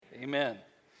Amen.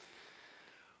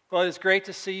 Well, it's great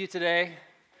to see you today.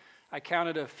 I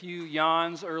counted a few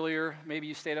yawns earlier. Maybe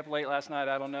you stayed up late last night,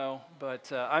 I don't know.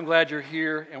 But I'm glad you're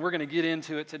here, and we're going to get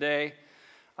into it today.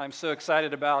 I'm so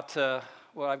excited about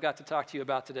what I've got to talk to you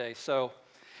about today. So,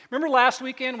 remember last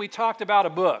weekend we talked about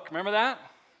a book. Remember that?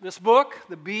 This book,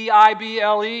 the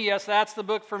B-I-B-L-E. Yes, that's the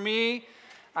book for me.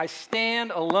 I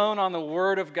stand alone on the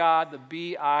Word of God, the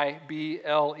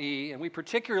B-I-B-L-E. And we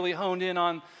particularly honed in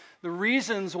on the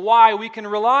reasons why we can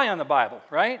rely on the Bible,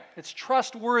 right? It's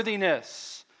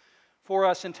trustworthiness for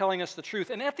us in telling us the truth.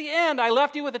 And at the end, I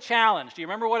left you with a challenge. Do you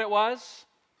remember what it was?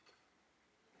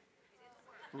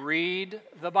 Read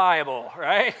the Bible,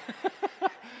 right?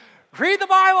 Read the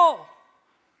Bible.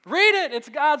 Read it. It's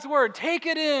God's Word. Take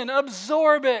it in.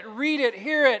 Absorb it. Read it.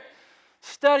 Hear it.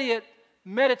 Study it.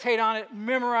 Meditate on it.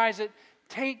 Memorize it.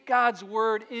 Take God's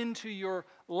Word into your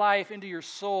life, into your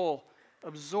soul.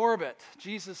 Absorb it.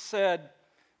 Jesus said,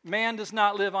 man does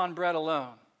not live on bread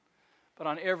alone, but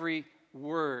on every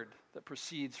word that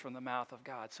proceeds from the mouth of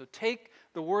God. So take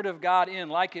the Word of God in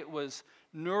like it was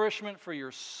nourishment for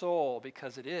your soul,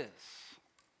 because it is.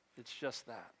 It's just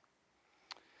that.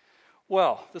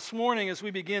 Well, this morning as we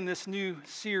begin this new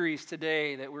series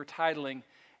today that we're titling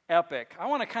Epic, I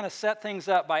want to kind of set things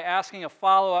up by asking a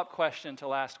follow-up question to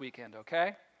last weekend,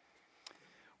 okay?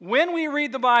 When we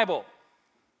read the Bible,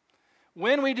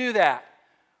 when we do that,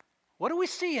 what do we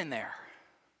see in there?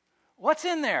 What's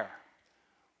in there?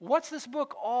 What's this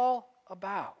book all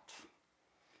about?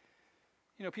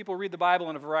 You know, people read the Bible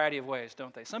in a variety of ways,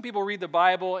 don't they? Some people read the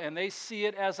Bible and they see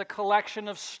it as a collection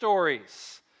of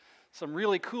stories. Some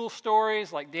really cool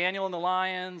stories like Daniel and the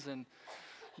lions and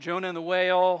Jonah and the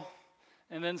whale,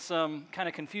 and then some kind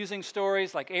of confusing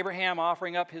stories like Abraham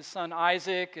offering up his son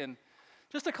Isaac, and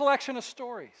just a collection of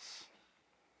stories.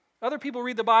 Other people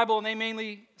read the Bible and they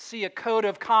mainly see a code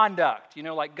of conduct, you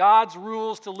know, like God's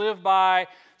rules to live by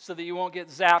so that you won't get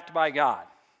zapped by God.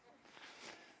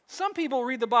 Some people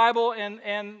read the Bible and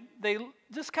they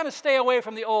just kind of stay away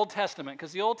from the Old Testament,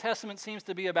 because the Old Testament seems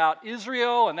to be about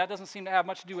Israel, and that doesn't seem to have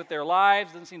much to do with their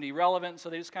lives, doesn't seem to be relevant, so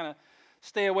they just kind of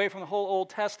stay away from the whole Old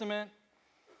Testament.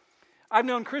 I've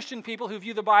known Christian people who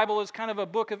view the Bible as kind of a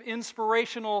book of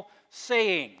inspirational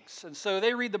sayings, and so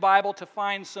they read the Bible to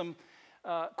find some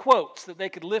quotes that they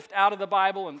could lift out of the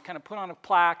Bible and kind of put on a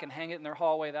plaque and hang it in their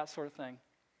hallway, that sort of thing.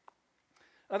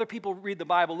 Other people read the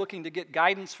Bible looking to get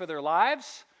guidance for their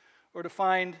lives or to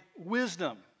find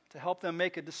wisdom to help them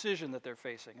make a decision that they're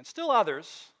facing. And still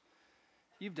others,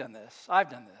 you've done this, I've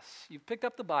done this. You've picked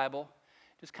up the Bible,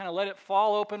 just kind of let it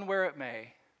fall open where it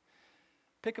may,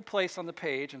 pick a place on the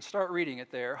page and start reading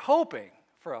it there, hoping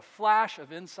for a flash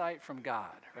of insight from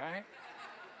God, right?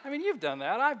 I mean, you've done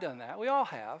that, I've done that, we all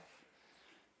have.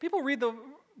 People read the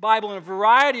Bible in a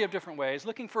variety of different ways,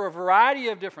 looking for a variety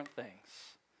of different things.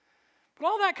 But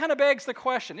all that kind of begs the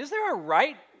question, is there a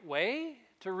right way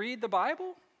to read the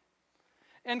Bible?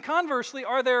 And conversely,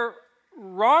 are there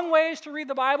wrong ways to read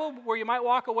the Bible where you might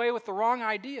walk away with the wrong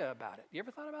idea about it? You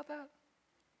ever thought about that?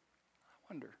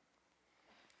 I wonder.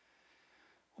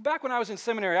 Well, back when I was in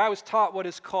seminary, I was taught what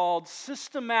is called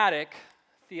systematic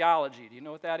theology. Do you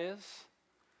know what that is?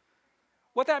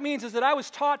 What that means is that I was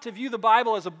taught to view the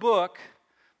Bible as a book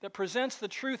that presents the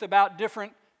truth about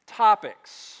different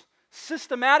topics.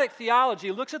 Systematic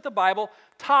theology looks at the Bible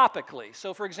topically.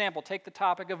 So, for example, take the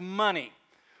topic of money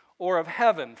or of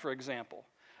heaven, for example.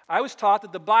 I was taught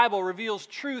that the Bible reveals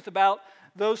truth about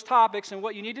those topics, and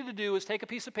what you needed to do is take a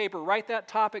piece of paper, write that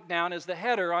topic down as the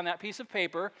header on that piece of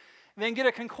paper, and then get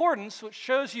a concordance which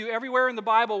shows you everywhere in the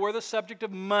Bible where the subject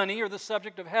of money or the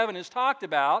subject of heaven is talked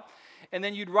about, and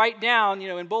then you'd write down, you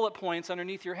know, in bullet points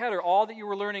underneath your header all that you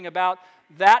were learning about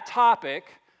that topic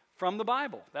from the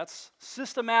Bible. That's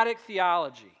systematic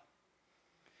theology.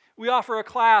 We offer a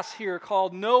class here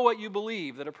called Know What You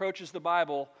Believe that approaches the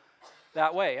Bible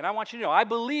that way. And I want you to know, I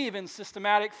believe in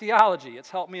systematic theology. It's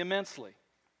helped me immensely.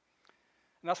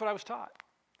 And that's what I was taught.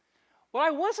 What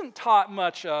I wasn't taught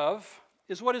much of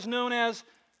is what is known as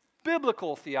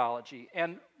biblical theology.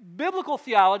 And biblical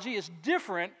theology is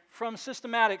different from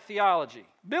systematic theology.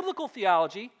 Biblical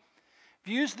theology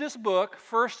views this book,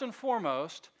 first and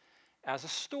foremost, as a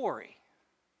story.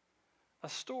 A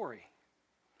story.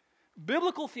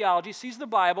 Biblical theology sees the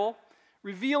Bible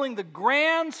revealing the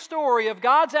grand story of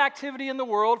God's activity in the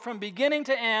world from beginning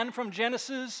to end, from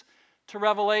Genesis to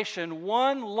Revelation.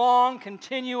 One long,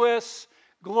 continuous,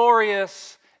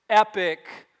 glorious, epic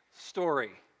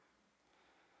story.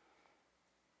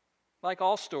 Like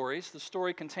all stories, the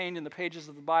story contained in the pages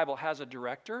of the Bible has a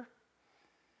director,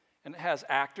 and it has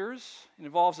actors. It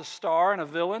involves a star and a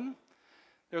villain.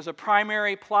 There's a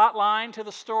primary plot line to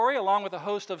the story, along with a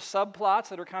host of subplots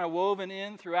that are kind of woven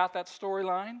in throughout that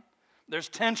storyline. There's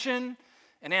tension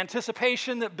and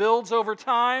anticipation that builds over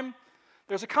time.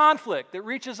 There's a conflict that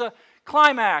reaches a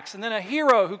climax, and then a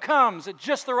hero who comes at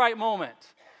just the right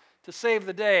moment to save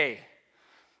the day.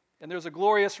 And there's a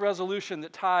glorious resolution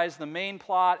that ties the main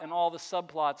plot and all the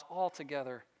subplots all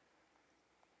together.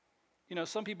 You know,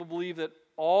 some people believe that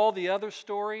all the other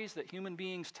stories that human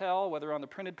beings tell, whether on the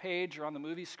printed page or on the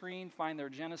movie screen, find their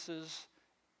genesis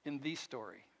in the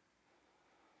story.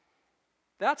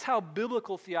 That's how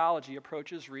biblical theology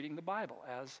approaches reading the Bible,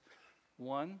 as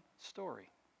one story.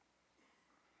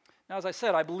 Now, as I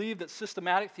said, I believe that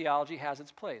systematic theology has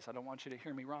its place. I don't want you to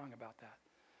hear me wrong about that.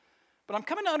 But I'm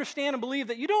coming to understand and believe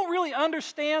that you don't really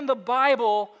understand the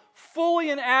Bible fully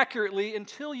and accurately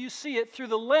until you see it through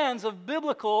the lens of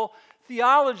biblical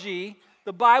theology.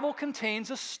 The Bible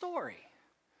contains a story,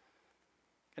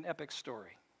 an epic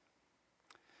story.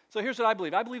 So here's what I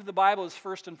believe. I believe the Bible is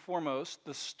first and foremost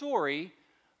the story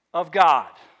of God,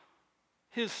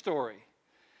 His story.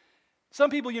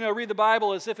 Some people, read the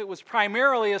Bible as if it was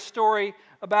primarily a story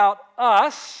about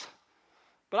us,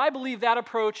 but I believe that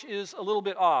approach is a little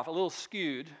bit off, a little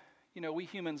skewed. We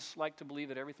humans like to believe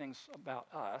that everything's about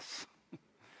us.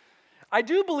 I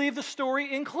do believe the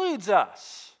story includes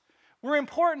us. We're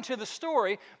important to the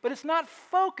story, but it's not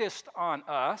focused on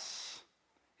us.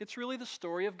 It's really the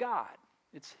story of God.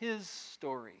 It's His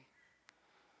story.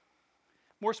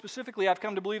 More specifically, I've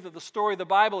come to believe that the story of the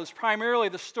Bible is primarily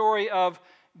the story of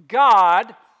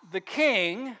God, the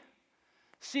King,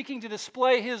 seeking to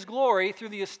display His glory through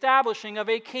the establishing of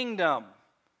a kingdom.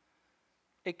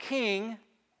 A king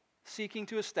seeking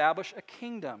to establish a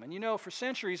kingdom. And for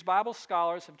centuries, Bible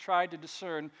scholars have tried to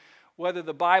discern whether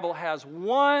the Bible has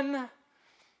one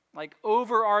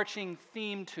overarching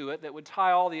theme to it that would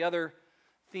tie all the other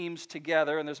themes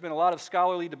together. And there's been a lot of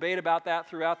scholarly debate about that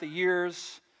throughout the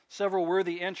years. Several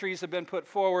worthy entries have been put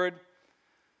forward.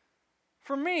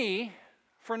 For me,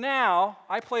 for now,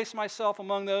 I place myself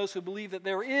among those who believe that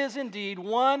there is indeed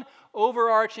one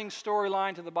overarching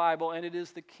storyline to the Bible, and it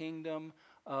is the kingdom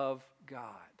of God.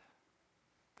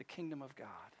 The kingdom of God.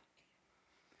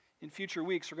 In future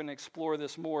weeks, we're going to explore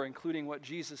this more, including what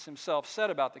Jesus Himself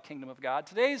said about the kingdom of God.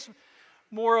 Today's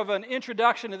more of an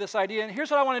introduction to this idea, and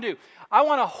here's what I want to do. I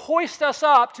want to hoist us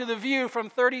up to the view from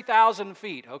 30,000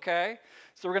 feet, okay?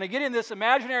 So we're going to get in this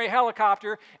imaginary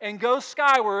helicopter and go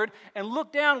skyward and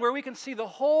look down where we can see the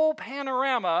whole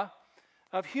panorama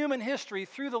of human history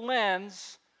through the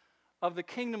lens of the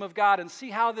kingdom of God and see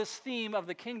how this theme of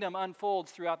the kingdom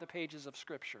unfolds throughout the pages of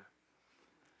Scripture.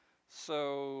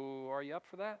 So, are you up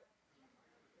for that?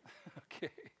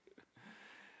 Okay.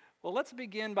 Well, let's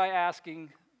begin by asking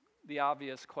the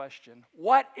obvious question.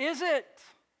 What is it?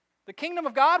 The kingdom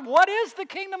of God? What is the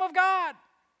kingdom of God?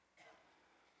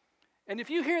 And if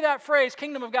you hear that phrase,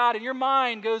 kingdom of God, and your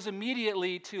mind goes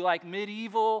immediately to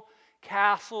medieval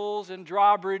castles and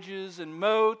drawbridges and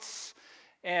moats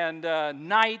and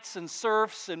knights and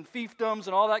serfs and fiefdoms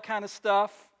and all that kind of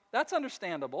stuff, that's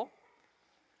understandable.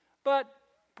 But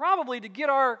probably to get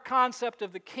our concept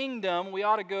of the kingdom, we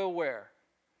ought to go where?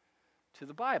 To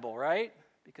the Bible, right?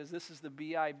 Because this is the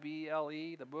Bible,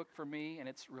 the book for me, and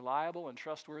it's reliable and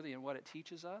trustworthy in what it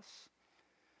teaches us.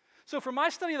 So for my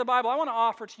study of the Bible, I want to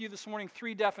offer to you this morning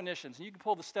 3 definitions. And you can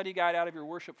pull the study guide out of your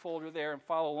worship folder there and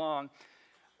follow along.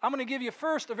 I'm going to give you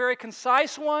first a very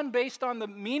concise one based on the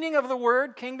meaning of the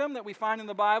word kingdom that we find in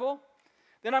the Bible.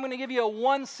 Then I'm going to give you a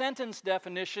one-sentence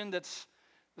definition that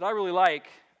I really like,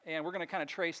 and we're going to kind of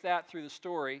trace that through the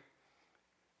story.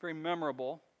 Very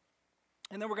memorable.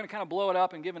 And then we're going to kind of blow it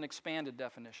up and give an expanded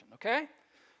definition, okay?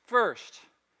 First,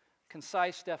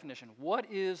 concise definition.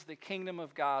 What is the kingdom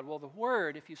of God? Well, the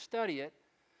word, if you study it,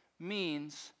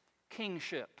 means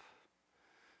kingship.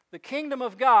 The kingdom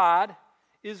of God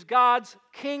is God's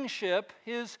kingship,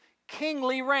 His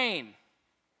kingly reign.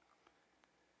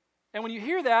 And when you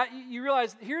hear that, you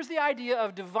realize here's the idea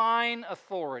of divine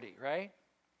authority, right?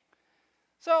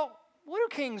 So, what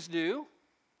do kings do?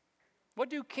 What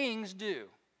do kings do?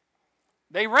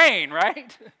 They reign,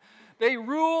 right? They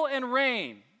rule and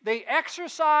reign. They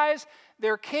exercise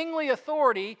their kingly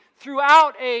authority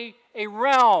throughout a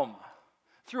realm,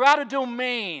 throughout a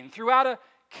domain, throughout a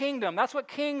kingdom. That's what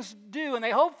kings do, and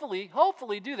they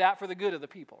hopefully do that for the good of the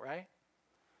people, right?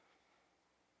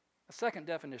 A second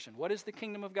definition. What is the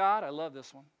kingdom of God? I love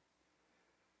this one.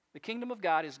 The kingdom of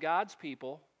God is God's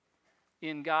people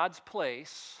in God's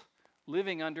place,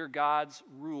 living under God's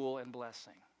rule and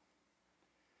blessing.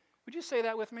 Would you say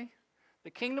that with me?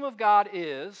 The kingdom of God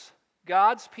is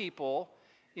God's people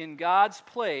in God's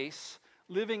place,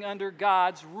 living under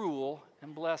God's rule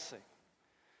and blessing.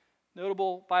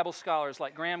 Notable Bible scholars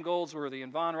like Graham Goldsworthy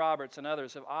and Von Roberts and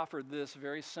others have offered this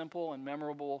very simple and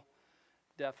memorable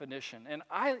definition. And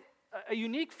a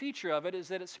unique feature of it is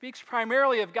that it speaks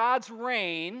primarily of God's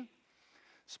reign,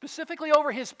 specifically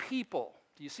over his people.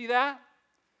 Do you see that?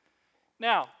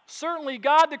 Now, certainly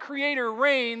God the Creator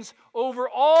reigns over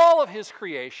all of his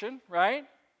creation, right?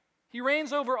 He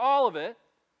reigns over all of it.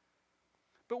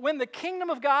 But when the kingdom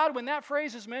of God, when that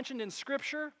phrase is mentioned in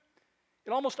Scripture,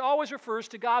 it almost always refers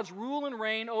to God's rule and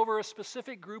reign over a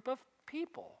specific group of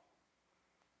people,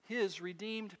 his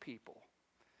redeemed people.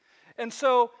 And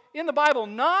so, in the Bible,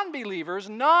 non-believers,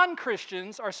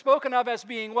 non-Christians are spoken of as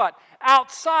being what?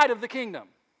 Outside of the kingdom.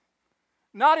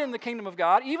 Not in the kingdom of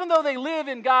God. Even though they live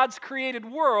in God's created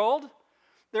world,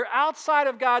 they're outside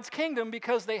of God's kingdom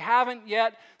because they haven't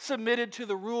yet submitted to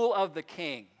the rule of the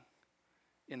king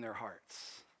in their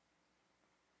hearts.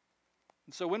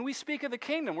 And so when we speak of the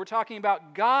kingdom, we're talking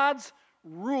about God's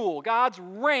rule, God's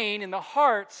reign in the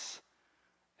hearts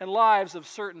and lives of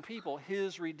certain people,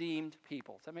 his redeemed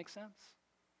people. Does that make sense?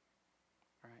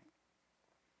 All right.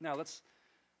 Now let's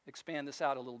expand this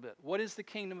out a little bit. What is the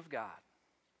kingdom of God?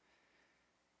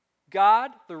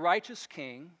 God, the righteous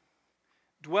king,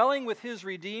 dwelling with his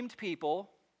redeemed people,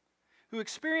 who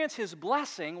experience his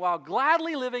blessing while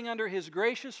gladly living under his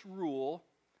gracious rule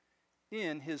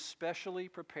in his specially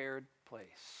prepared place.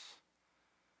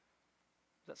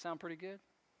 Does that sound pretty good?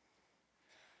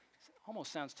 It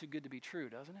almost sounds too good to be true,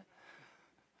 doesn't it?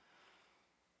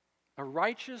 A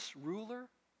righteous ruler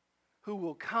who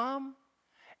will come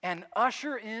and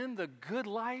usher in the good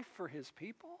life for his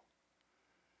people?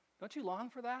 Don't you long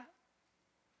for that?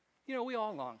 You know, we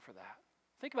all long for that.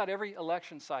 Think about every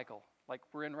election cycle like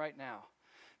we're in right now.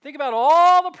 Think about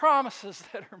all the promises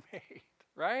that are made,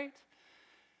 right?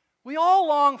 We all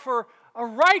long for a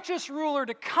righteous ruler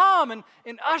to come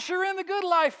and usher in the good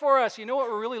life for us. You know what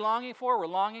we're really longing for? We're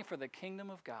longing for the kingdom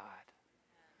of God.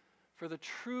 For the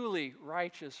truly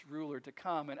righteous ruler to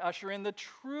come and usher in the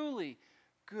truly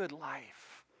good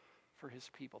life for his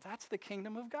people. That's the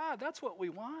kingdom of God. That's what we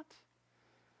want.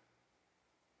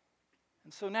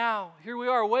 And so now, here we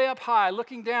are way up high,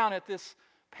 looking down at this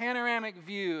panoramic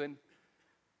view, and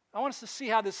I want us to see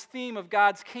how this theme of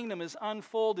God's kingdom is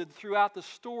unfolded throughout the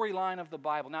storyline of the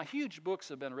Bible. Now, huge books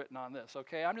have been written on this,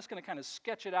 okay? I'm just going to kind of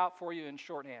sketch it out for you in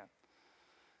shorthand.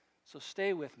 So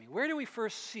stay with me. Where do we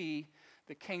first see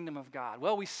the kingdom of God?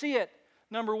 Well, we see it,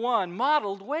 number one,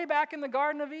 modeled way back in the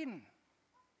Garden of Eden.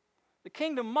 The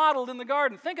kingdom modeled in the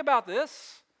garden. Think about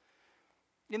this.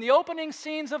 In the opening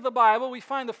scenes of the Bible, we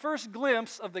find the first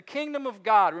glimpse of the kingdom of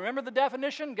God. Remember the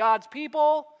definition? God's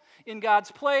people in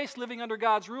God's place, living under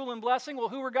God's rule and blessing. Well,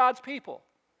 who were God's people?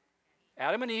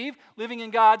 Adam and Eve, living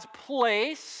in God's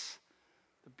place,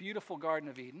 the beautiful Garden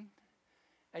of Eden.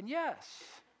 And yes,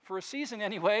 for a season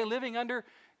anyway, living under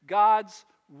God's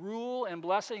rule and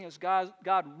blessing as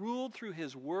God ruled through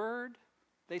his word.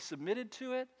 They submitted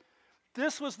to it.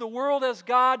 This was the world as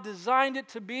God designed it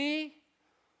to be.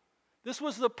 This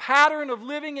was the pattern of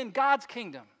living in God's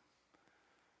kingdom,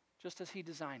 just as he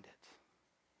designed it.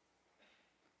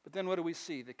 But then what do we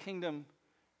see? The kingdom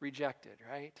rejected,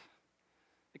 right?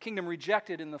 The kingdom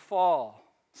rejected in the fall.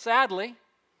 Sadly,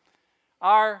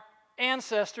 our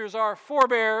ancestors, our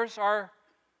forebears, our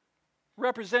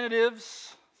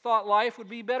representatives thought life would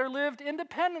be better lived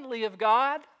independently of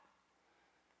God.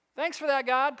 Thanks for that,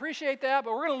 God. Appreciate that.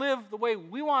 But we're going to live the way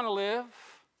we want to live.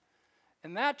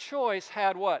 And that choice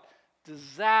had what?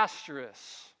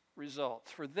 Disastrous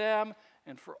results for them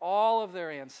and for all of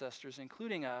their ancestors,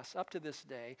 including us, up to this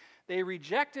day. They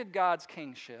rejected God's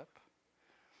kingship.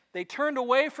 They turned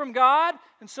away from God,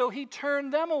 and so he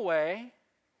turned them away.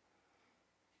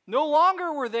 No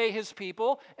longer were they his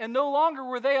people, and no longer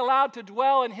were they allowed to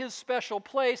dwell in his special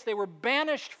place. They were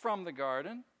banished from the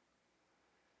garden.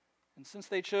 And since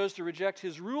they chose to reject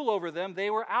his rule over them, they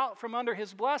were out from under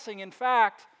his blessing. In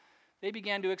fact, they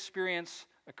began to experience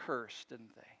a curse,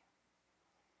 didn't they?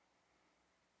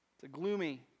 It's a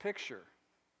gloomy picture.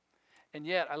 And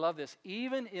yet, I love this.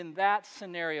 Even in that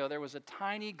scenario, there was a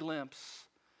tiny glimpse,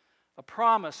 a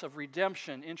promise of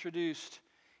redemption introduced,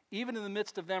 even in the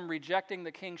midst of them rejecting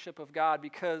the kingship of God,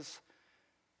 because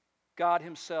God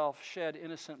himself shed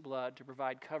innocent blood to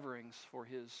provide coverings for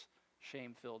his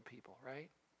shame-filled people, right?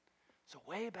 So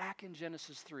way back in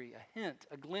Genesis 3, a hint,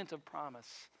 a glint of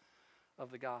promise of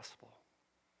the gospel.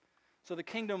 So the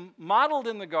kingdom modeled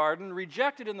in the garden,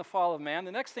 rejected in the fall of man.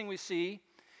 The next thing we see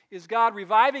is God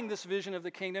reviving this vision of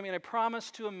the kingdom in a promise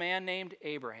to a man named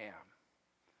Abraham.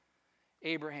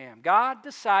 Abraham. God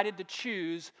decided to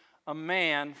choose a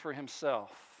man for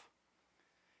himself.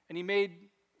 And he made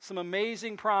some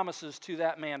amazing promises to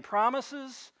that man.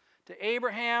 Promises to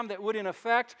Abraham that would, in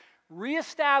effect,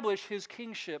 reestablish his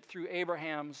kingship through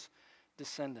Abraham's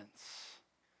descendants.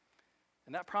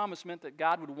 And that promise meant that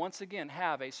God would once again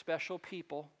have a special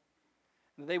people,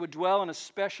 and they would dwell in a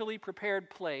specially prepared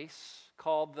place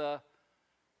called the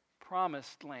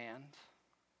Promised Land.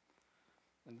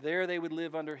 And there they would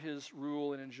live under his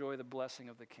rule and enjoy the blessing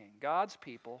of the king. God's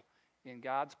people in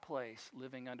God's place,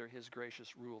 living under his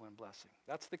gracious rule and blessing.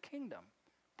 That's the kingdom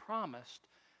promised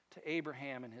to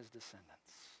Abraham and his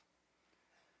descendants.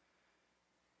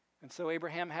 And so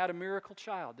Abraham had a miracle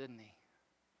child, didn't he?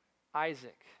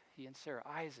 Isaac. He and Sarah,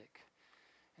 Isaac.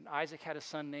 And Isaac had a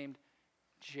son named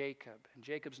Jacob. And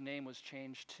Jacob's name was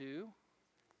changed to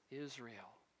Israel.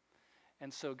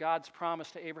 And so God's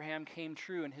promise to Abraham came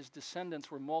true, and his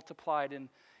descendants were multiplied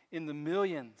in the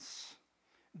millions.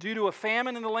 Due to a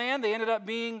famine in the land, they ended up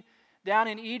being down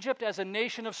in Egypt as a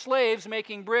nation of slaves,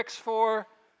 making bricks for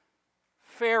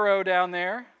Pharaoh down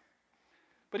there.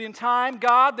 But in time,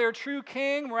 God, their true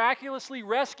king, miraculously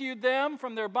rescued them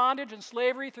from their bondage and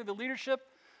slavery through the leadership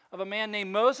of a man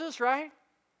named Moses, right?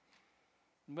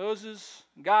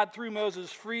 God through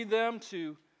Moses freed them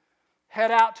to head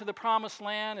out to the promised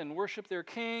land and worship their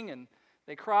king, and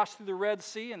they crossed through the Red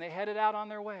Sea and they headed out on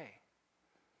their way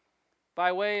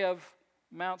by way of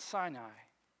Mount Sinai.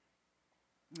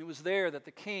 It was there that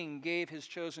the king gave his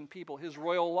chosen people his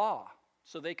royal law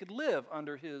so they could live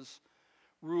under his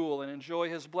rule and enjoy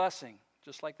his blessing,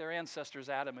 just like their ancestors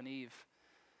Adam and Eve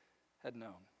had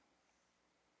known.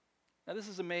 Now this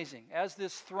is amazing. As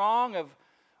this throng of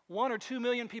 1 or 2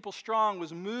 million people strong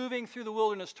was moving through the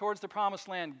wilderness towards the promised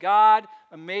land, God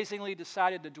amazingly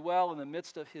decided to dwell in the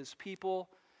midst of his people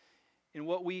in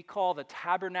what we call the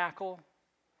tabernacle.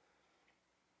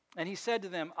 And he said to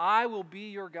them, I will be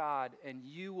your God and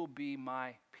you will be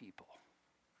my people.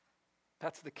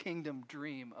 That's the kingdom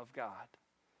dream of God.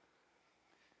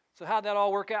 So how'd that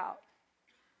all work out?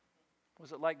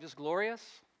 Was it like just glorious?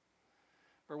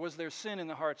 Or was there sin in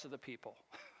the hearts of the people?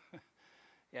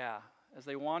 Yeah. As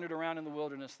they wandered around in the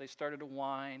wilderness, they started to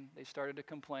whine. They started to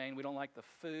complain. We don't like the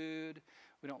food.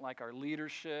 We don't like our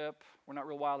leadership. We're not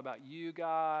real wild about you,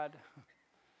 God.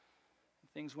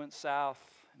 Things went south,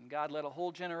 and God let a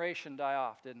whole generation die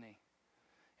off, didn't he?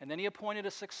 And then he appointed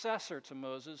a successor to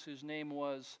Moses whose name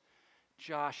was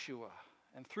Joshua.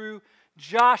 And through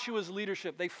Joshua's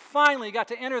leadership, they finally got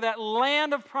to enter that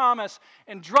land of promise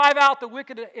and drive out the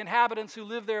wicked inhabitants who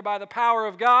lived there by the power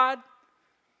of God.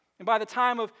 And by the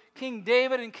time of King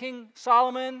David and King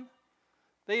Solomon,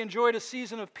 they enjoyed a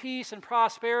season of peace and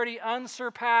prosperity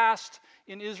unsurpassed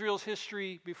in Israel's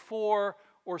history before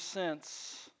or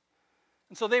since.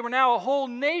 And so they were now a whole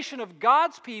nation of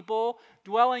God's people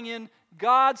dwelling in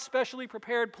God's specially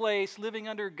prepared place, living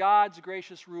under God's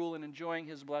gracious rule and enjoying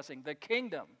his blessing. The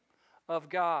kingdom of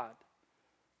God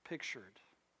pictured.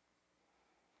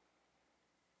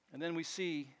 And then we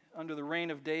see under the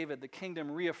reign of David, the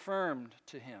kingdom reaffirmed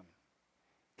to him.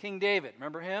 King David,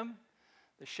 remember him?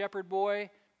 The shepherd boy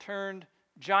turned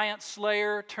giant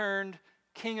slayer, turned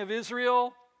king of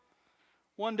Israel.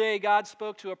 One day God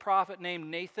spoke to a prophet named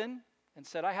Nathan and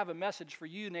said, I have a message for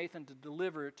you, Nathan, to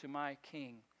deliver to my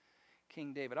king,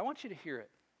 King David. I want you to hear it.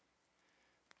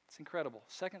 It's incredible.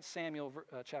 2 Samuel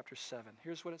chapter 7.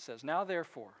 Here's what it says. Now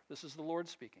therefore, this is the Lord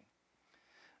speaking.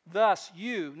 Thus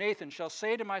you, Nathan, shall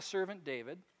say to my servant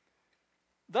David,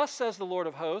 Thus says the Lord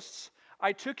of hosts,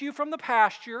 I took you from the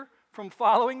pasture, from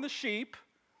following the sheep,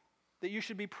 that you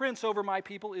should be prince over my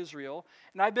people Israel,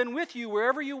 and I've been with you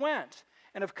wherever you went,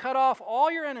 and have cut off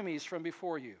all your enemies from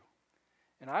before you.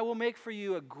 And I will make for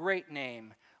you a great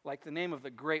name, like the name of the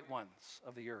great ones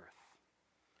of the earth.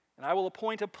 And I will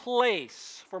appoint a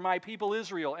place for my people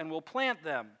Israel, and will plant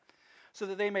them, so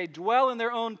that they may dwell in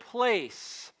their own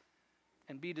place,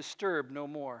 and be disturbed no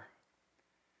more.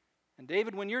 And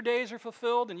David, when your days are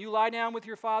fulfilled and you lie down with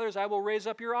your fathers, I will raise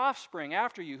up your offspring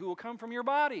after you, who will come from your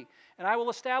body, and I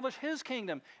will establish his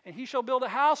kingdom, and he shall build a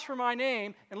house for my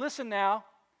name. And listen now,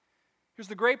 here's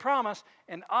the great promise,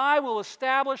 and I will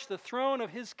establish the throne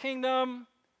of his kingdom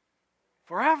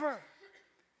forever.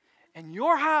 And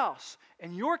your house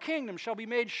and your kingdom shall be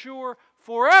made sure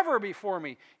forever before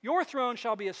me. Your throne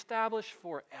shall be established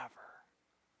forever.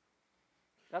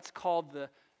 That's called the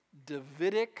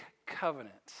Davidic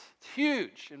covenant. It's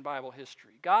huge in Bible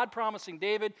history. God promising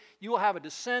David, you will have a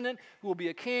descendant who will be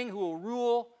a king who will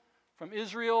rule from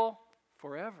Israel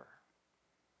forever.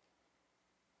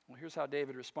 Well, here's how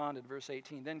David responded, verse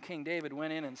 18. Then King David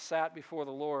went in and sat before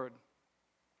the Lord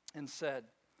and said,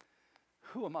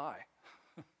 Who am I?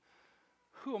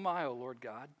 Who am I, O Lord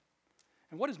God?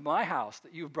 And what is my house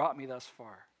that you have brought me thus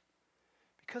far?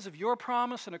 Because of your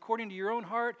promise and according to your own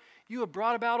heart, you have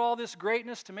brought about all this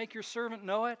greatness to make your servant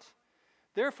know it.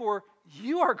 Therefore,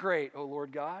 you are great, O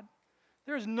Lord God.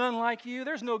 There is none like you.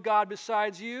 There's no God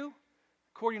besides you,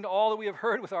 according to all that we have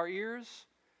heard with our ears.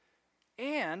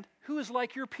 And who is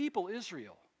like your people,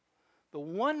 Israel, the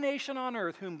one nation on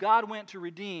earth whom God went to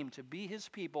redeem, to be his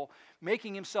people,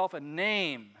 making himself a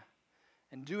name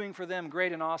and doing for them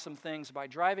great and awesome things by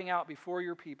driving out before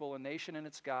your people a nation and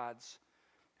its gods,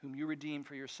 whom you redeemed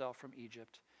for yourself from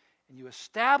Egypt. And you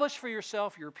established for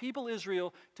yourself your people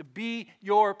Israel to be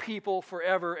your people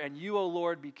forever, and you, O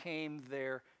Lord, became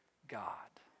their God.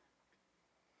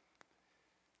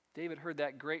 David heard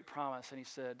that great promise, and he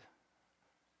said,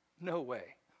 no way.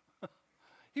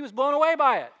 He was blown away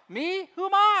by it. Me? Who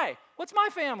am I? What's my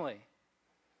family?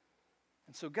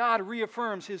 And so God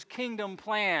reaffirms his kingdom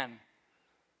plan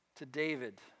to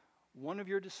David. One of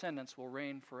your descendants will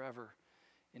reign forever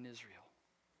in Israel.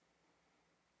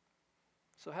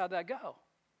 So how'd that go?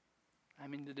 I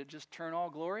mean, did it just turn all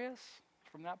glorious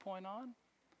from that point on?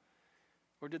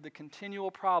 Or did the continual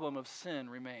problem of sin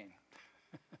remain?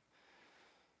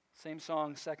 Same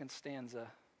song, second stanza.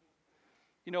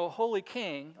 You know, a holy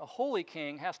king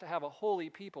has to have a holy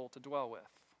people to dwell with,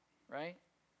 right?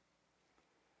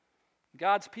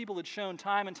 God's people had shown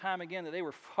time and time again that they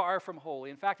were far from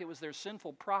holy. In fact, it was their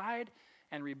sinful pride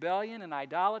and rebellion and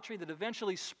idolatry that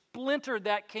eventually splintered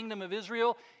that kingdom of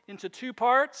Israel into two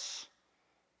parts,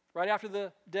 right after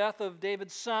the death of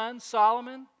David's son,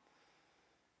 Solomon.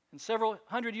 And several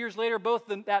hundred years later, both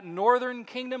that northern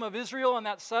kingdom of Israel and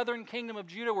that southern kingdom of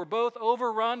Judah were both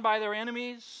overrun by their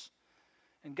enemies.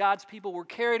 And God's people were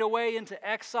carried away into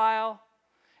exile.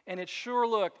 And it sure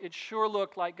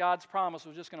looked like God's promise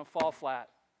was just going to fall flat.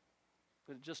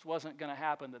 That it just wasn't going to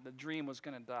happen, that the dream was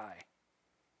going to die.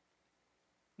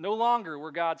 No longer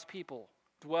were God's people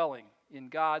dwelling in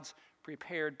God's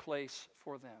prepared place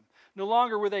for them. No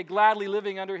longer were they gladly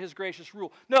living under his gracious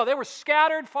rule. No, they were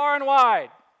scattered far and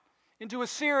wide into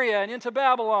Assyria and into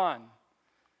Babylon.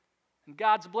 And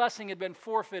God's blessing had been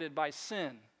forfeited by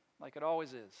sin, like it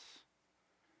always is.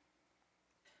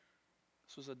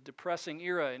 This was a depressing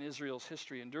era in Israel's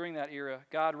history, and during that era,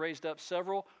 God raised up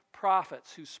several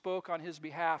prophets who spoke on his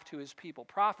behalf to his people.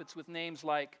 Prophets with names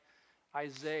like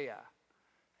Isaiah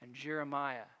and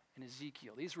Jeremiah and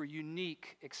Ezekiel. These were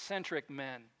unique, eccentric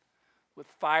men with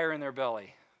fire in their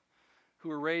belly who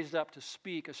were raised up to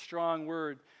speak a strong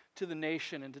word to the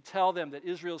nation and to tell them that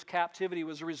Israel's captivity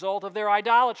was a result of their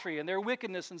idolatry and their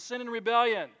wickedness and sin and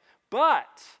rebellion.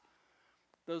 But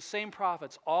those same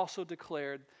prophets also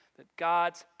declared that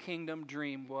God's kingdom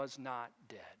dream was not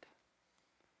dead.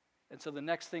 And so the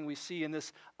next thing we see in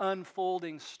this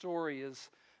unfolding story is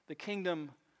the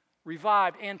kingdom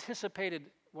revived, anticipated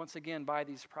once again by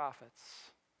these prophets.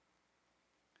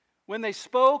 When they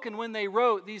spoke and when they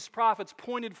wrote, these prophets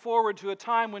pointed forward to a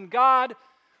time when God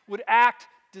would act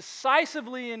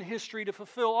decisively in history to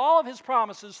fulfill all of his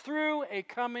promises through a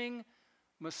coming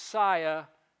Messiah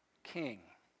king.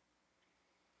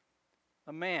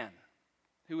 A man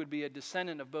who would be a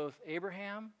descendant of both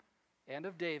Abraham and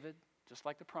of David, just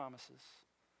like the promises.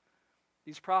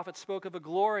 These prophets spoke of a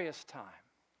glorious time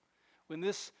when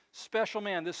this special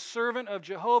man, this servant of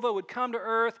Jehovah, would come to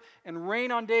earth and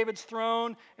reign on David's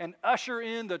throne and usher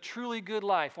in the truly good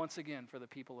life once again for the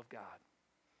people of God.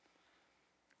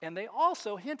 And they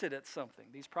also hinted at something,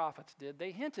 these prophets did.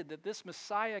 They hinted that this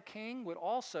Messiah king would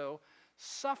also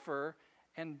suffer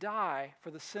and die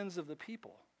for the sins of the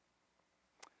people.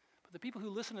 But the people who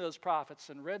listened to those prophets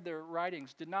and read their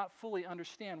writings did not fully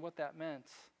understand what that meant.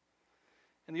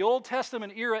 And the Old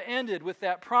Testament era ended with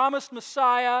that promised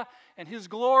Messiah and his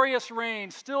glorious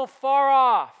reign still far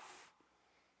off,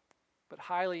 but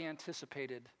highly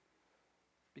anticipated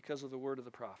because of the word of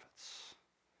the prophets.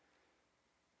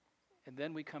 And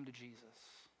then we come to Jesus.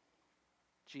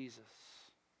 Jesus.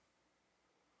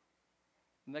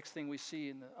 The next thing we see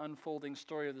in the unfolding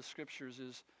story of the Scriptures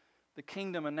is the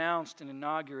kingdom announced and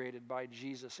inaugurated by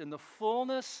Jesus. In the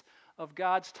fullness of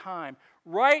God's time,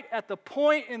 right at the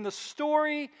point in the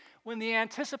story when the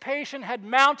anticipation had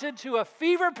mounted to a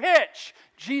fever pitch,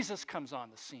 Jesus comes on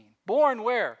the scene. Born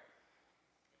where?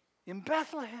 In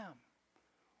Bethlehem.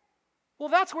 Well,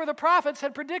 that's where the prophets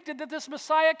had predicted that this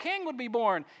Messiah king would be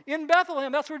born. In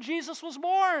Bethlehem, that's where Jesus was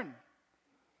born.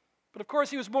 But of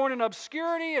course, he was born in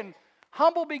obscurity and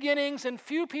humble beginnings, and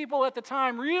few people at the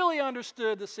time really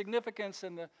understood the significance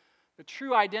and the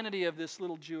true identity of this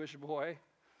little Jewish boy.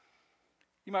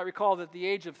 You might recall that at the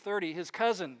age of 30, his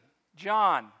cousin,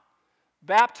 John,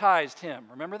 baptized him.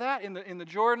 Remember that? In the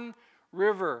Jordan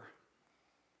River.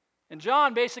 And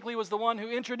John basically was the one who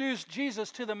introduced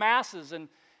Jesus to the masses and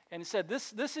And he said,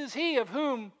 this is he of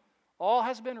whom all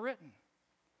has been written.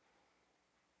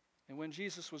 And when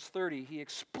Jesus was 30, he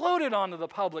exploded onto the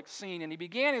public scene, and he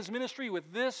began his ministry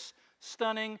with this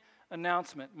stunning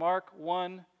announcement. Mark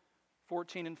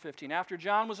 1:14 and 15. After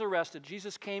John was arrested,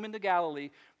 Jesus came into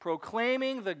Galilee,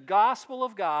 proclaiming the gospel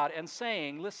of God and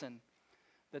saying, listen,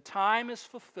 the time is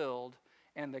fulfilled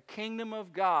and the kingdom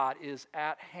of God is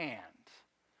at hand.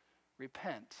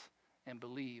 Repent and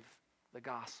believe the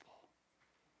gospel.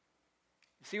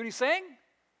 You see what he's saying?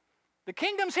 The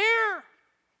kingdom's here.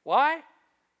 Why?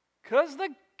 Because the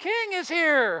king is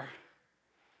here.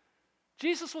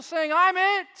 Jesus was saying, I'm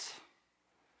it.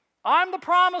 I'm the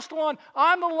promised one.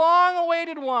 I'm the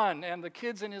long-awaited one. And the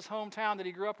kids in his hometown that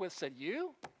he grew up with said,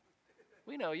 you?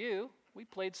 We know you. We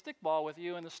played stickball with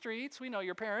you in the streets. We know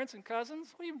your parents and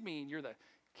cousins. What do you mean? You're the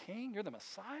king? You're the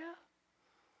Messiah?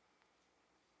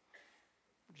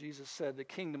 Jesus said the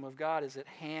kingdom of God is at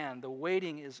hand. The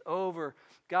waiting is over.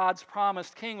 God's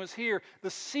promised king was here. The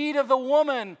seed of the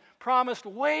woman promised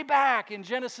way back in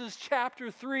Genesis chapter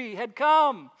 3 had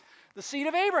come. The seed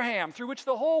of Abraham, through which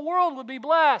the whole world would be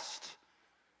blessed,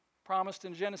 promised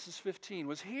in Genesis 15,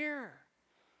 was here.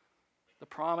 The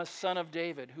promised son of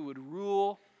David, who would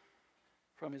rule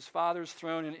from his father's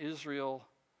throne in Israel.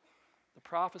 The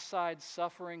prophesied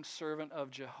suffering servant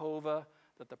of Jehovah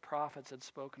that the prophets had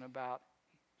spoken about.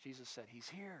 Jesus said, he's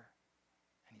here,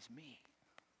 and he's me.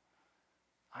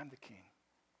 I'm the king.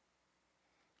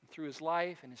 And through his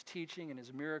life and his teaching and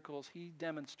his miracles, he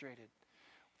demonstrated,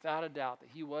 without a doubt, that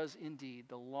he was indeed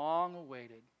the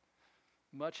long-awaited,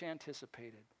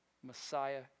 much-anticipated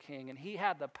Messiah king. And he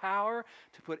had the power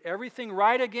to put everything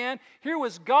right again. Here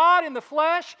was God in the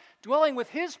flesh, dwelling with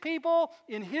his people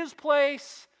in his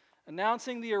place,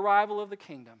 announcing the arrival of the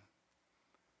kingdom.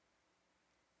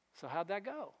 So how'd that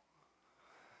go?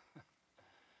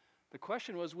 The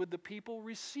question was, would the people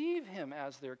receive him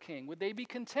as their king? Would they be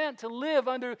content to live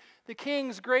under the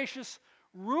king's gracious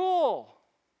rule?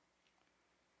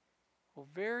 Well,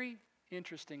 very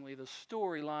interestingly, the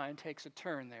storyline takes a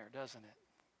turn there, doesn't it?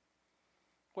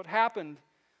 What happened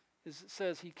is it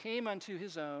says he came unto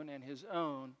his own, and his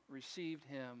own received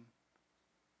him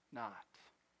not.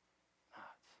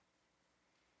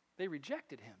 They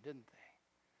rejected him, didn't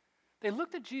they? They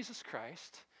looked at Jesus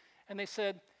Christ, and they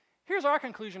said, here's our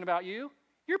conclusion about you.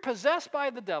 You're possessed by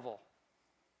the devil.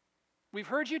 We've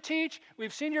heard you teach.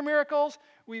 We've seen your miracles.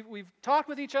 We've talked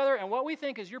with each other. And what we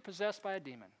think is you're possessed by a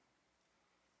demon.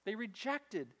 They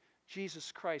rejected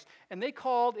Jesus Christ. And they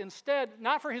called instead,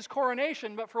 not for his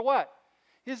coronation, but for what?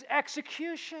 His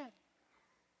execution.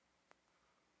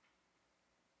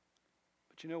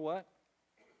 But you know what?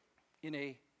 In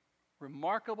a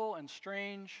remarkable and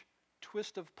strange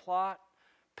twist of plot,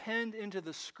 penned into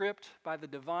the script by the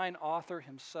divine author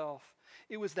himself.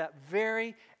 It was that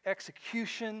very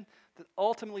execution that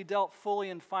ultimately dealt fully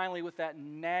and finally with that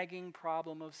nagging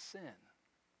problem of sin.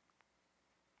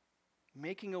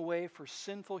 Making a way for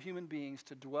sinful human beings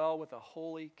to dwell with a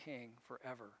holy king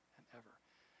forever and ever.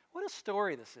 What a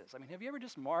story this is. I mean, have you ever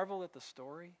just marveled at the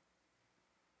story?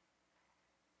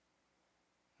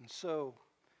 And so,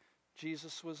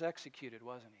 Jesus was executed,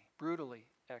 wasn't he? Brutally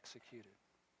executed.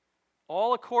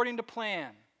 All according to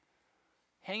plan,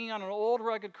 hanging on an old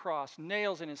rugged cross,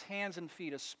 nails in his hands and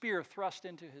feet, a spear thrust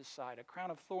into his side, a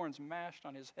crown of thorns mashed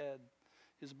on his head,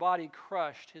 his body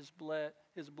crushed, his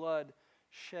blood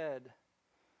shed.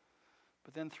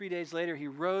 But then 3 days later, he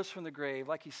rose from the grave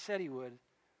like he said he would,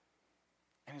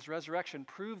 and his resurrection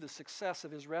proved the success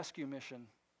of his rescue mission,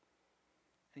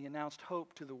 and he announced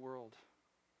hope to the world.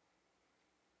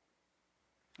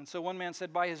 And so one man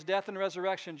said, by his death and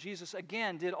resurrection, Jesus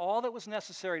again did all that was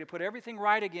necessary to put everything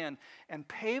right again and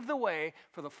pave the way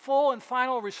for the full and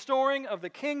final restoring of the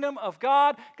kingdom of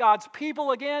God, God's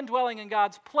people again, dwelling in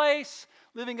God's place,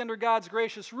 living under God's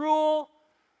gracious rule.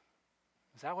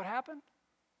 Is that what happened?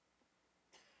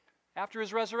 After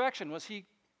his resurrection, was he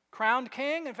crowned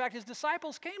king? In fact, his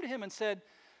disciples came to him and said,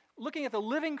 looking at the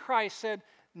living Christ, said,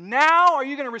 now are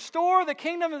you going to restore the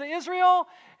kingdom of Israel?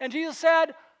 And Jesus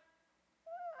said,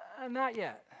 not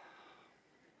yet.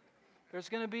 There's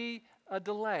going to be a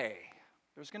delay.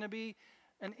 There's going to be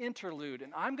an interlude.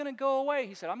 And I'm going to go away.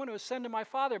 He said, I'm going to ascend to my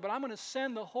Father, but I'm going to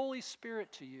send the Holy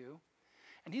Spirit to you.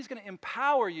 And he's going to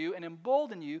empower you and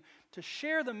embolden you to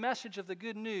share the message of the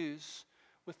good news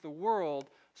with the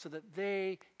world so that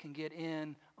they can get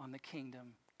in on the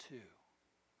kingdom too.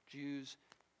 Jews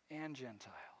and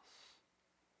Gentiles.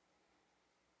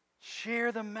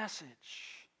 Share the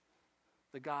message,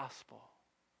 the gospel.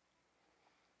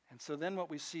 And so then what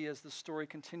we see as the story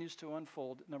continues to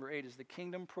unfold, number 8, is the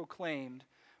kingdom proclaimed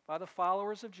by the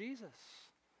followers of Jesus.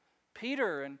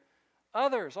 Peter and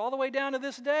others, all the way down to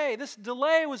this day. This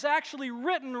delay was actually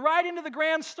written right into the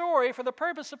grand story for the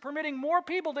purpose of permitting more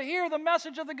people to hear the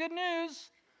message of the good news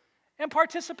and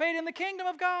participate in the kingdom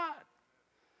of God.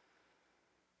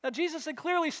 Now, Jesus had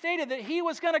clearly stated that he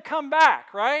was going to come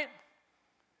back, right?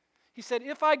 He said,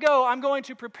 if I go, I'm going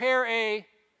to prepare a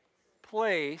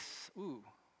place.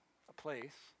 A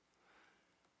place.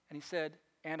 And he said,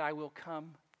 and I will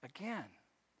come again.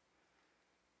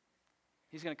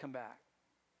 He's going to come back.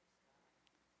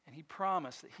 And he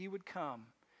promised that he would come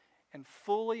and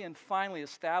fully and finally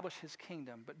establish his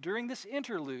kingdom. But during this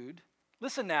interlude,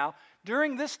 listen now,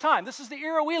 during this time, this is the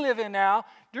era we live in now,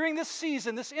 during this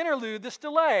season, this interlude, this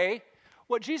delay,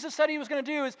 what Jesus said he was going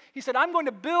to do is, he said, I'm going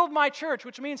to build my church,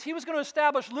 which means he was going to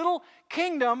establish little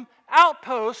kingdom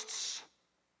outposts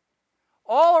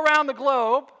all around the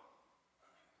globe,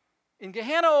 in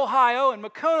Gahanna, Ohio, in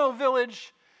Makono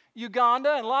Village,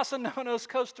 Uganda, and Los Anonos,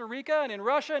 Costa Rica, and in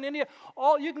Russia and India.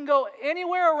 You can go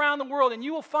anywhere around the world and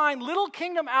you will find little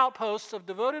kingdom outposts of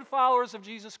devoted followers of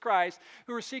Jesus Christ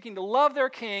who are seeking to love their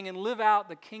king and live out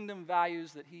the kingdom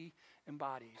values that he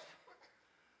embodied.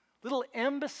 Little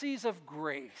embassies of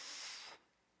grace.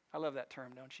 I love that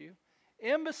term, don't you?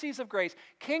 Embassies of grace,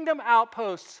 kingdom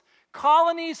outposts,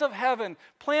 colonies of heaven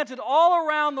planted all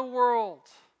around the world,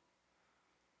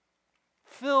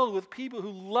 filled with people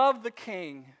who love the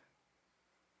king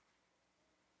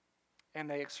and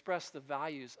they express the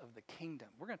values of the kingdom.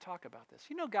 We're going to talk about this.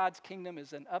 You know, God's kingdom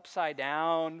is an upside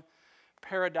down,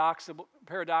 paradoxical,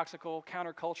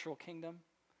 countercultural kingdom.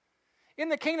 In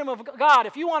the kingdom of God,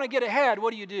 if you want to get ahead,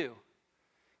 what do?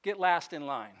 Get last in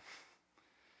line.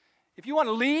 If you want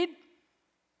to lead,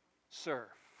 serve.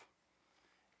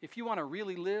 If you want to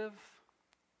really live,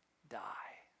 die.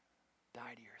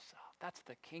 Die to yourself. That's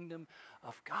the kingdom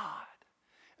of God.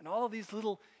 And all of these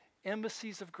little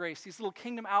embassies of grace, these little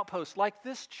kingdom outposts, like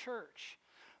this church,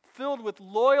 filled with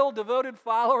loyal, devoted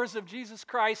followers of Jesus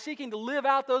Christ, seeking to live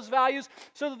out those values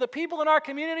so that the people in our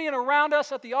community and around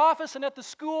us at the office and at the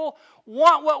school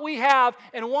want what we have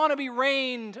and want to be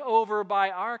reigned over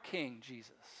by our King,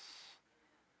 Jesus.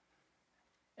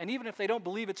 And even if they don't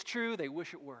believe it's true, they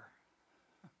wish it were.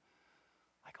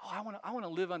 Like, I want to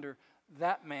live under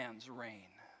that man's reign,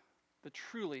 the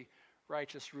truly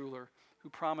righteous ruler who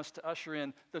promised to usher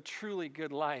in the truly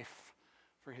good life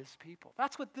for his people.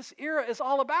 That's what this era is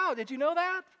all about. Did you know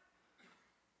that?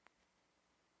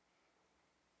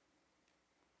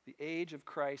 The age of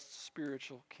Christ's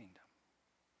spiritual kingdom.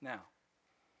 Now,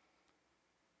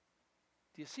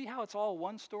 do you see how it's all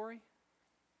one story?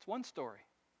 It's one story.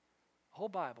 The whole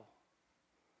Bible.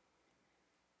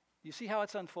 You see how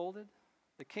it's unfolded?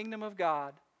 The kingdom of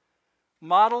God,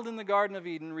 modeled in the Garden of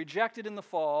Eden, rejected in the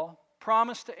fall,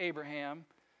 promised to Abraham,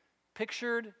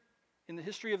 pictured in the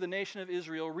history of the nation of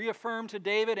Israel, reaffirmed to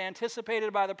David,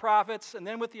 anticipated by the prophets, and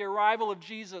then with the arrival of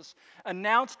Jesus,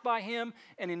 announced by him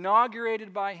and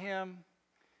inaugurated by him,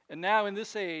 and now in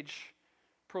this age,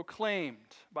 proclaimed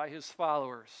by his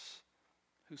followers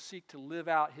who seek to live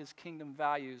out his kingdom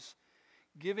values,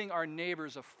 giving our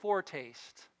neighbors a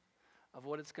foretaste of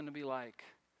what it's going to be like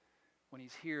when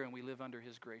he's here and we live under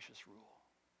his gracious rule.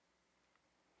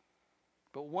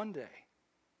 But one day,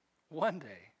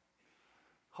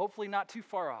 hopefully not too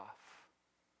far off,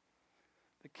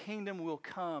 the kingdom will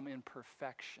come in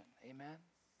perfection. Amen?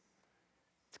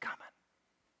 It's coming.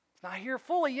 It's not here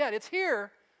fully yet. It's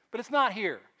here, but it's not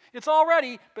here. It's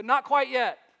already, but not quite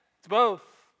yet. It's both.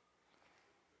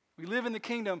 We live in the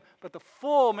kingdom, but the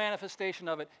full manifestation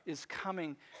of it is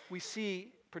coming. We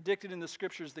see predicted in the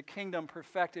scriptures the kingdom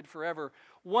perfected forever.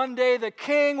 One day the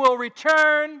king will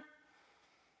return,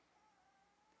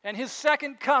 and his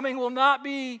second coming will not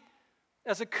be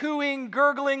as a cooing,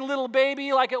 gurgling little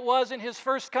baby like it was in his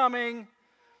first coming,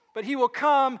 but he will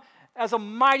come as a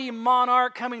mighty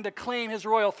monarch coming to claim his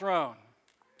royal throne.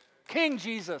 King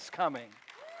Jesus coming.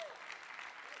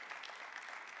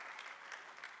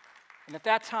 And at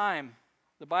that time,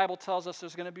 the Bible tells us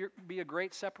there's going to be a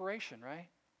great separation, right?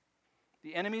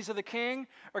 The enemies of the king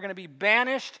are going to be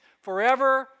banished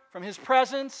forever from his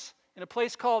presence in a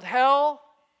place called hell.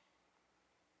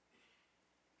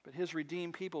 But his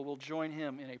redeemed people will join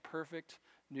him in a perfect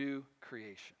new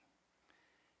creation.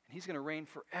 And he's going to reign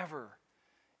forever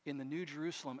in the New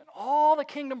Jerusalem. And all the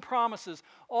kingdom promises,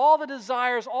 all the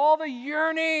desires, all the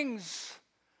yearnings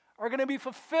are going to be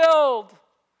fulfilled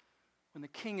when the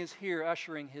king is here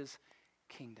ushering his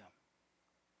kingdom.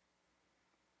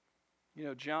 You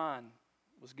know, John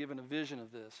was given a vision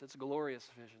of this. It's a glorious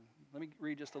vision. Let me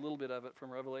read just a little bit of it from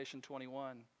Revelation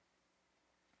 21.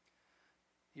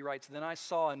 He writes, "Then I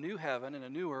saw a new heaven and a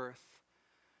new earth,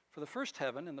 For the first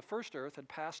heaven and the first earth had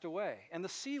passed away, and the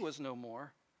sea was no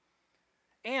more.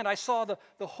 And I saw the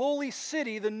holy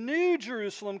city, the new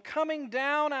Jerusalem, coming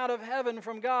down out of heaven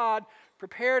from God,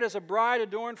 prepared as a bride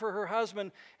adorned for her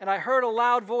husband. And I heard a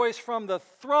loud voice from the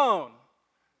throne.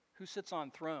 Who sits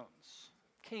on thrones?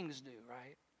 Kings do,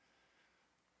 right?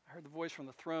 I heard the voice from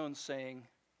the throne saying,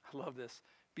 I love this,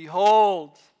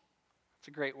 behold. It's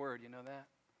a great word, you know that?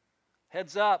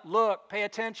 Heads up, look, pay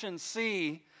attention,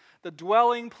 see. The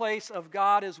dwelling place of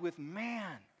God is with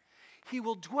man. He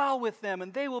will dwell with them,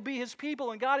 and they will be his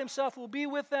people, and God himself will be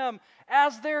with them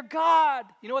as their God.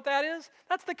 You know what that is?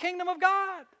 That's the kingdom of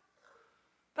God.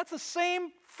 That's the same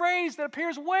phrase that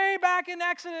appears way back in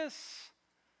Exodus.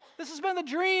 This has been the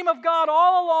dream of God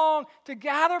all along, to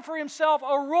gather for himself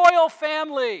a royal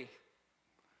family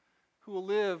who will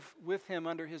live with him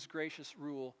under his gracious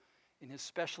rule in his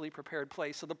specially prepared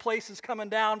place. So the place is coming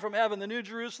down from heaven, the New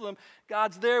Jerusalem.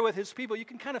 God's there with his people. You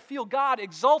can kind of feel God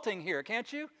exulting here,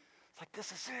 can't you? It's like,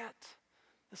 this is it.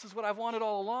 This is what I've wanted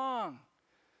all along.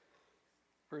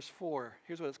 Verse 4,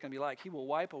 here's what it's going to be like. He will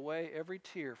wipe away every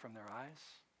tear from their eyes,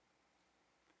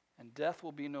 and death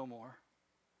will be no more.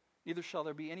 Neither shall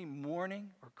there be any mourning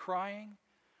or crying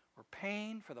or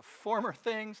pain, for the former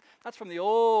things, that's from the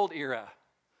old era.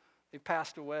 They've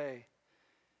passed away.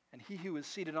 And he who is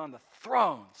seated on the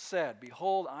throne said,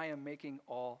 behold, I am making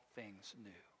all things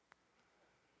new.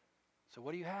 So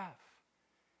what do you have?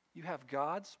 You have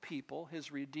God's people,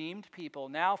 his redeemed people,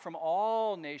 now from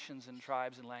all nations and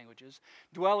tribes and languages,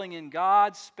 dwelling in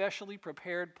God's specially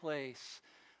prepared place,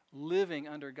 living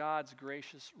under God's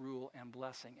gracious rule and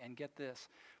blessing. And get this,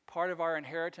 part of our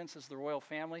inheritance as the royal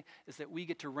family is that we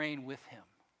get to reign with him.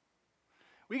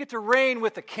 We get to reign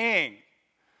with the king.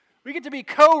 We get to be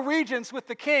co-regents with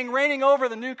the king, reigning over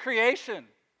the new creation.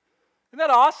 Isn't that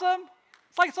awesome?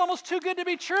 It's like it's almost too good to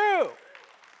be true.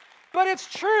 But it's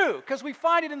true, because we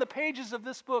find it in the pages of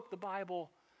this book, the Bible,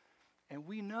 and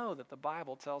we know that the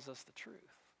Bible tells us the truth.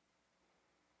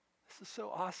 This is so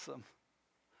awesome.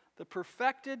 The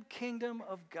perfected kingdom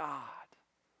of God.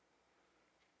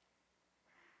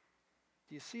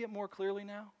 Do you see it more clearly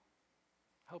now?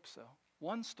 I hope so.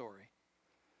 One story.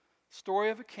 Story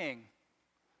of a king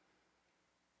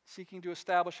seeking to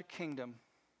establish a kingdom.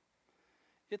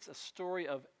 It's a story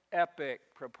of epic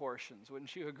proportions,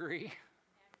 wouldn't you agree?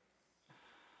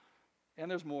 And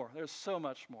there's more. There's so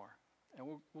much more. And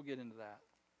we'll get into that.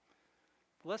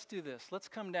 But let's do this. Let's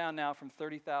come down now from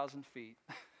 30,000 feet.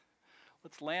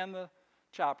 Let's land the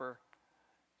chopper,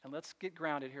 and let's get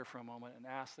grounded here for a moment and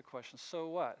ask the question, so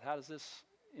what? How does this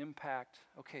impact?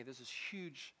 Okay, there's this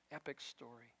huge, epic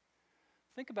story.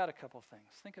 Think about a couple things.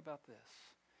 Think about this.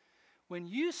 When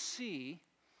you see,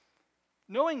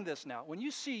 knowing this now, when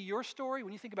you see your story,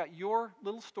 when you think about your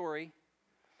little story,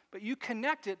 but you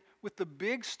connect it with the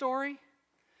big story,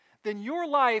 then your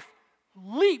life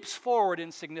leaps forward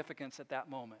in significance at that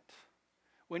moment.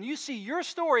 When you see your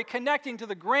story connecting to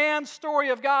the grand story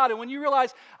of God, and when you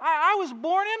realize, I was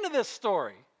born into this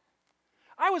story.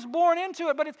 I was born into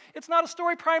it, but it's not a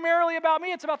story primarily about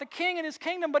me. It's about the king and his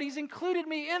kingdom, but he's included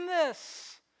me in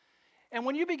this. And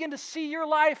when you begin to see your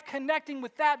life connecting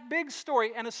with that big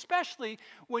story, and especially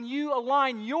when you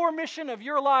align your mission of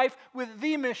your life with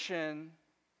the mission,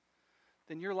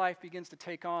 then your life begins to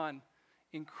take on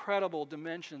incredible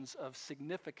dimensions of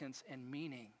significance and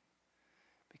meaning.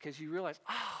 Because you realize,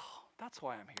 that's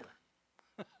why I'm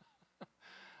here.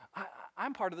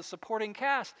 I'm part of the supporting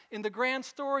cast in the grand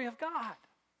story of God.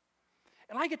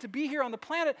 And I get to be here on the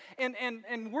planet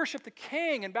and worship the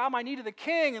king and bow my knee to the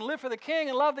king and live for the king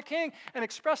and love the king and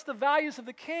express the values of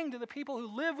the king to the people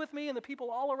who live with me and the people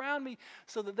all around me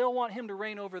so that they'll want him to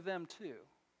reign over them too.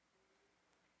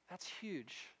 That's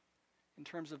huge in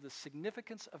terms of the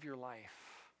significance of your life.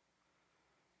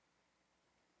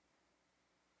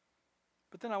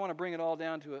 But then I want to bring it all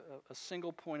down to a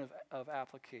single point of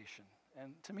application.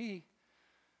 And to me,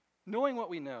 knowing what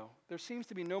we know, there seems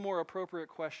to be no more appropriate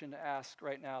question to ask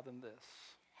right now than this.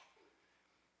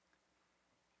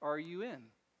 Are you in?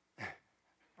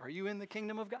 Are you in the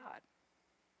kingdom of God?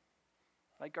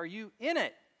 Like, are you in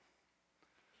it?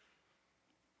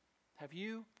 Have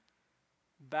you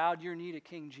bowed your knee to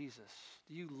King Jesus?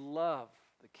 Do you love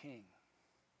the King?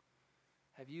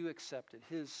 Have you accepted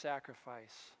his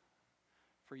sacrifice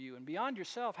for you? And beyond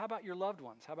yourself, how about your loved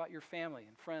ones? How about your family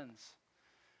and friends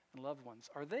and loved ones?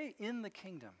 Are they in the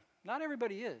kingdom? Not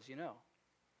everybody is, you know.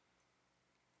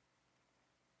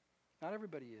 Not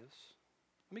everybody is.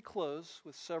 Let me close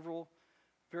with several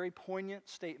very poignant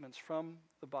statements from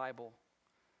the Bible.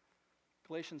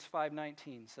 Galatians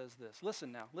 5:19 says this.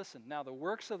 Listen now. The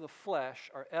works of the flesh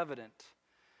are evident: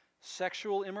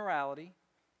 sexual immorality,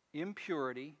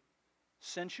 impurity,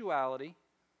 sensuality,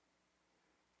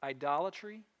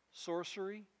 idolatry,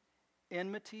 sorcery,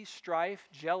 enmity, strife,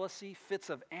 jealousy, fits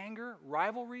of anger,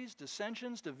 rivalries,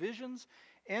 dissensions, divisions,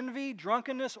 envy,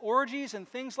 drunkenness, orgies, and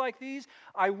things like these.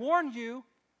 I warn you,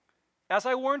 as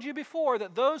I warned you before,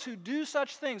 that those who do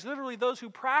such things, literally those who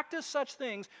practice such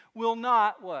things, will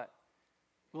not what?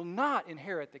 Will not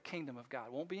inherit the kingdom of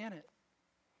God. Won't be in it.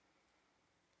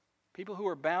 People who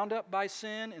are bound up by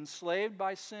sin, enslaved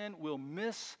by sin, will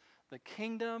miss the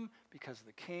kingdom because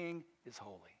the King is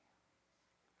holy.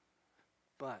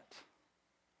 But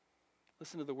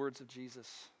listen to the words of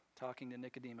Jesus talking to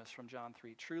Nicodemus from John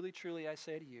 3. Truly, truly, I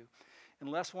say to you,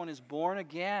 unless one is born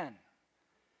again,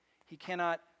 he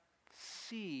cannot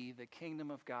see the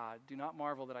kingdom of God. Do not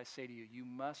marvel that I say to you, you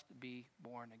must be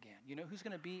born again. You know who's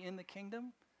going to be in the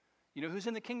kingdom? You know who's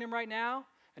in the kingdom right now?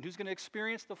 And who's going to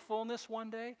experience the fullness one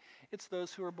day? It's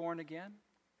those who are born again.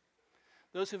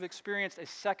 Those who've experienced a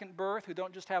second birth, who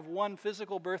don't just have one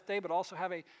physical birthday, but also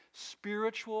have a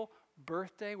spiritual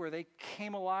birthday where they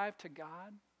came alive to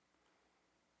God.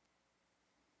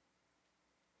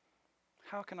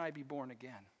 How can I be born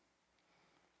again?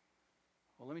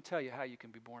 Well, let me tell you how you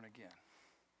can be born again.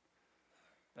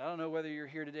 I don't know whether you're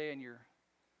here today and you're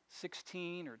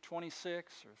 16 or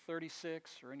 26 or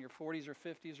 36 or in your 40s or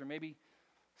 50s or maybe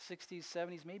 60s,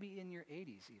 70s, maybe in your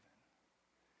 80s even.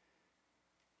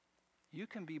 You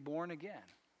can be born again.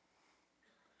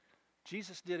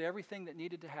 Jesus did everything that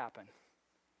needed to happen.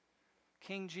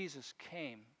 King Jesus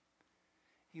came.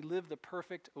 He lived the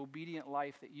perfect, obedient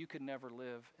life that you could never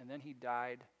live, and then he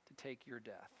died to take your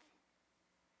death.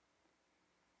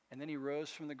 And then he rose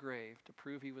from the grave to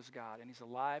prove he was God, and he's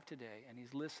alive today, and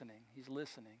he's listening. He's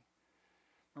listening.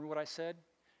 Remember what I said?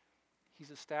 He's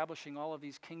establishing all of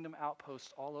these kingdom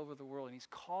outposts all over the world, and he's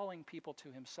calling people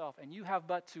to himself. And you have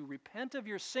but to repent of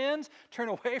your sins, turn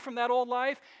away from that old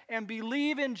life, and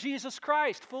believe in Jesus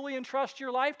Christ. Fully entrust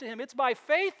your life to him. It's by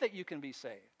faith that you can be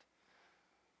saved.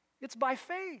 It's by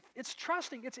faith. It's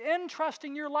trusting. It's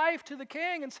entrusting your life to the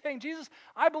King and saying, Jesus,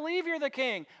 I believe you're the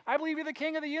King. I believe you're the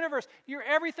King of the universe. You're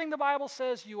everything the Bible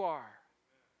says you are,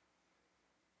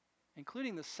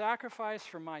 including the sacrifice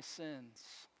for my sins.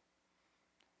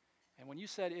 And when you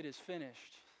said it is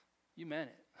finished, you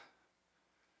meant it.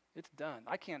 It's done.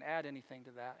 I can't add anything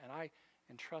to that, and I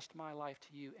entrust my life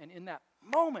to you. And in that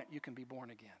moment, you can be born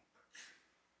again.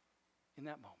 In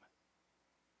that moment.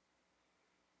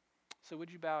 So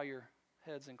would you bow your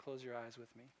heads and close your eyes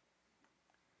with me?